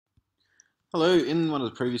Hello, in one of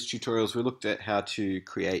the previous tutorials we looked at how to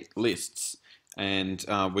create lists and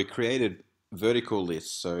we created vertical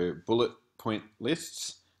lists, so bullet point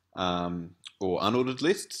lists or unordered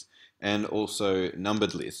lists, and also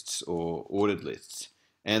numbered lists or ordered lists.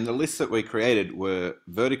 And the lists that we created were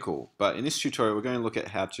vertical, but in this tutorial we're going to look at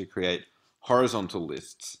how to create horizontal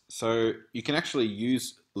lists. So you can actually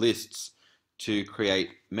use lists to create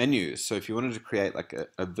menus. So if you wanted to create like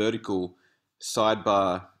a vertical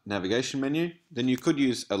sidebar navigation menu, then you could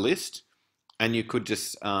use a list and you could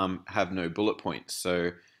just have no bullet points.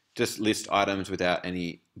 So just list items without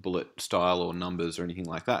any bullet style or numbers or anything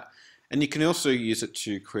like that. And you can also use it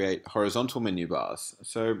to create horizontal menu bars.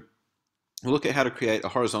 So we'll look at how to create a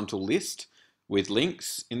horizontal list with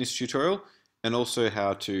links in this tutorial, and also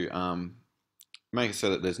how to make it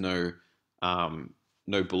so that there's no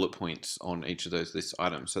bullet points on each of those list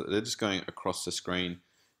items, so that they're just going across the screen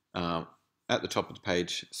at the top of the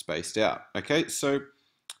page, spaced out. Okay, so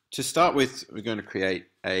to start with, we're going to create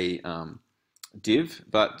a div,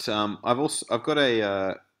 but I've got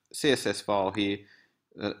a CSS file here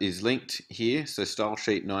that is linked here, so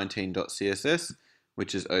stylesheet19.css,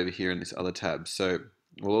 which is over here in this other tab. So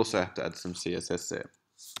we'll also have to add some CSS there.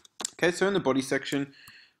 Okay, so in the body section,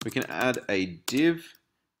 we can add a div,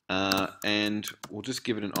 and we'll just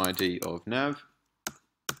give it an ID of nav.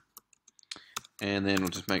 And then we'll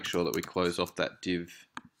just make sure that we close off that div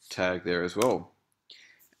tag there as well.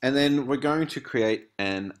 And then we're going to create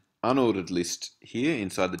an unordered list here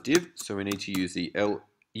inside the div. So we need to use the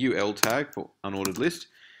UL tag for unordered list.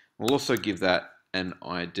 We'll also give that an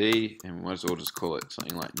ID, and we might as well just call it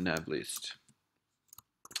something like nav list.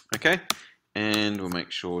 Okay, and we'll make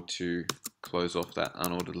sure to close off that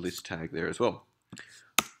unordered list tag there as well.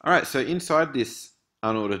 All right, so inside this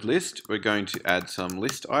unordered list, we're going to add some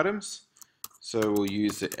list items. So we'll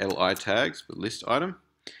use the li tags for list item,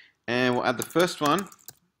 and we'll add the first one,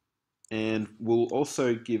 and we'll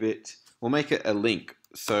also we'll make it a link.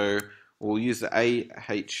 So we'll use the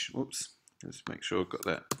whoops, let's make sure I've got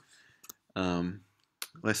that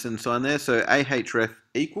lesson sign there. So ahref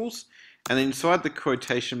equals, and inside the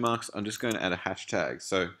quotation marks, I'm just going to add a hashtag.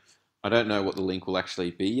 So I don't know what the link will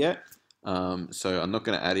actually be yet. So I'm not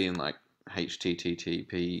going to add in like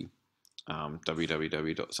http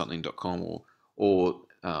www.something.com or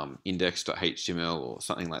index.html or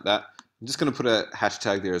something like that. I'm just going to put a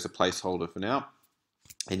hashtag there as a placeholder for now,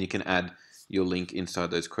 and you can add your link inside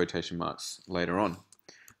those quotation marks later on.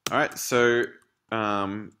 All right, so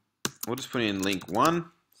we'll just put in link 1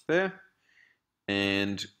 there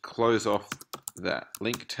and close off that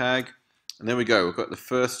link tag. And there we go, we've got the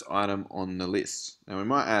first item on the list. Now we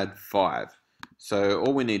might add 5. So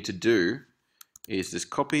all we need to do is just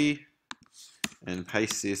copy and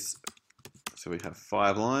paste this, so we have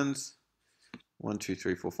 5 lines, 1, 2,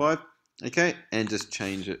 3, 4, 5. Okay, and just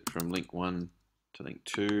change it from link 1 to link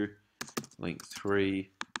 2, link 3,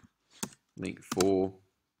 link 4,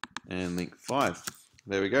 and link 5.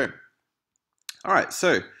 There we go. All right,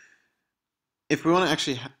 so if we want to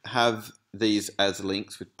actually have these as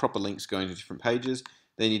links with proper links going to different pages,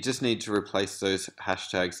 then you just need to replace those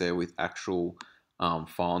hashtags there with actual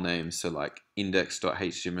file names, so like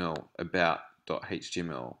index.html,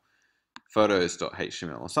 about.html,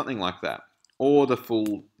 photos.html, or something like that, or the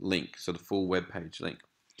full link, so the full web page link.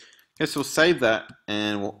 Okay, so we'll save that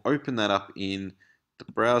and we'll open that up in the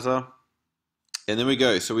browser, and there we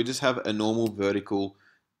go. So we just have a normal vertical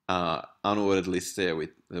unordered list there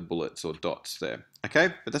with the bullets or dots there.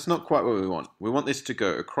 Okay, but that's not quite what we want. We want this to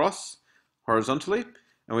go across horizontally,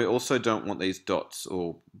 and we also don't want these dots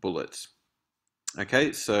or bullets.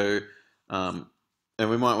 Okay, so and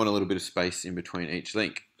we might want a little bit of space in between each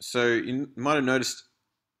link. So you might have noticed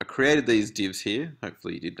I created these divs here.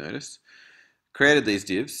 Hopefully you did notice. Created these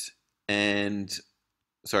divs, and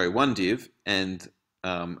sorry, one div and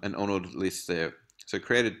an unordered list there. So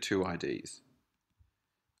created 2 IDs.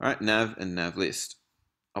 All right, nav and nav list.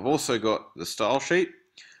 I've also got the style sheet.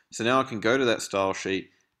 So now I can go to that style sheet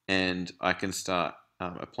and I can start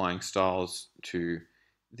applying styles to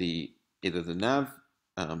either the nav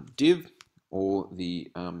div or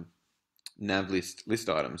the nav list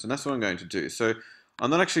items. And that's what I'm going to do. So I'm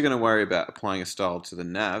not actually going to worry about applying a style to the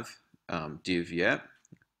nav div yet,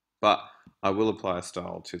 but I will apply a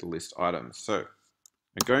style to the list items. So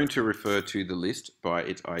I'm going to refer to the list by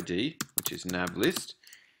its ID, which is nav list.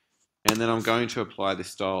 And then I'm going to apply this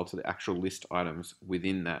style to the actual list items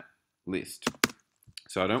within that list.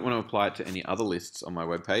 So I don't want to apply it to any other lists on my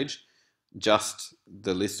web page, just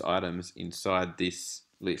the list items inside this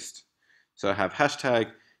list. So I have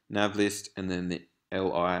hashtag nav list and then the li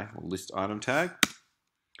or list item tag,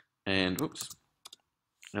 and li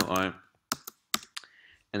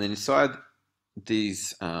And then inside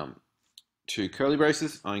these two curly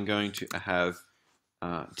braces, I'm going to have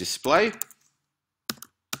display,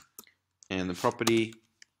 and the property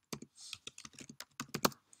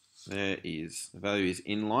there is, the value is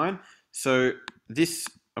inline. So this,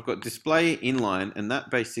 I've got display inline, and that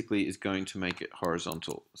basically is going to make it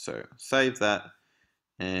horizontal. So save that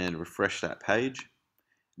and refresh that page.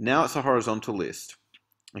 Now it's a horizontal list.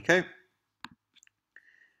 Okay.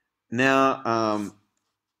 Now,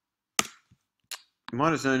 you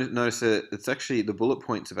might have noticed that it's actually, the bullet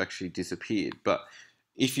points have actually disappeared. But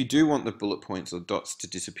if you do want the bullet points or dots to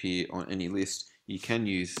disappear on any list, you can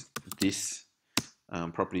use this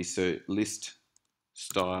property. So list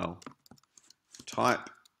style type,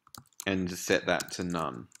 and set that to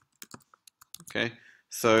none. Okay,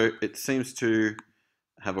 so it seems to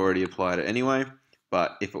have already applied it anyway,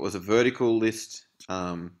 but if it was a vertical list,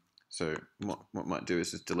 so what I might do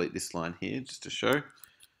is just delete this line here just to show.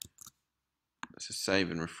 Let's just save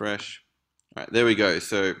and refresh. All right, there we go.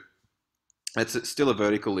 So it's still a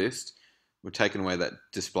vertical list. We've taken away that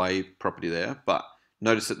display property there, but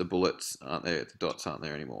notice that the bullets aren't there, the dots aren't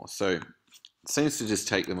there anymore. So it seems to just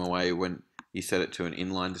take them away when you set it to an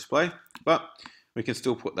inline display, but we can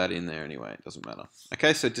still put that in there anyway, it doesn't matter.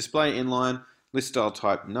 Okay, so display inline, list style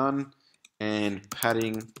type none, and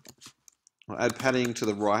padding, we'll add padding to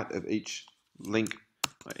the right of each link,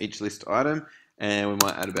 each list item, and we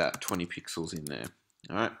might add about 20 pixels in there.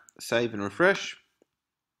 All right, save and refresh.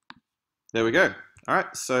 There we go. All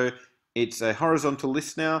right, so it's a horizontal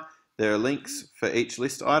list now. There are links for each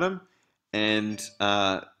list item, and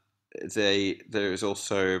there is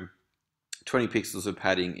also 20 pixels of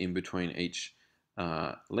padding in between each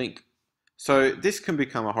link. So this can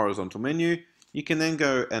become a horizontal menu. You can then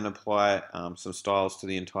go and apply some styles to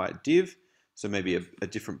the entire div. So maybe a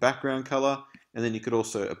different background color, and then you could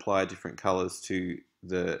also apply different colors to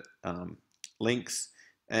the links,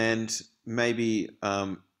 and maybe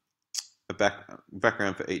a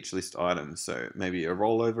background for each list item. So maybe a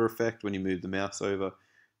rollover effect when you move the mouse over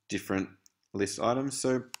different list items.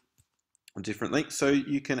 So different links. So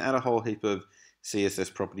you can add a whole heap of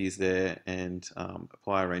CSS properties there and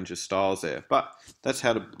apply a range of styles there. But that's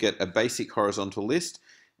how to get a basic horizontal list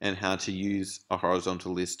and how to use a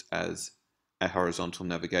horizontal list as a horizontal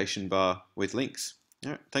navigation bar with links.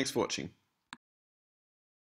 All right, thanks for watching.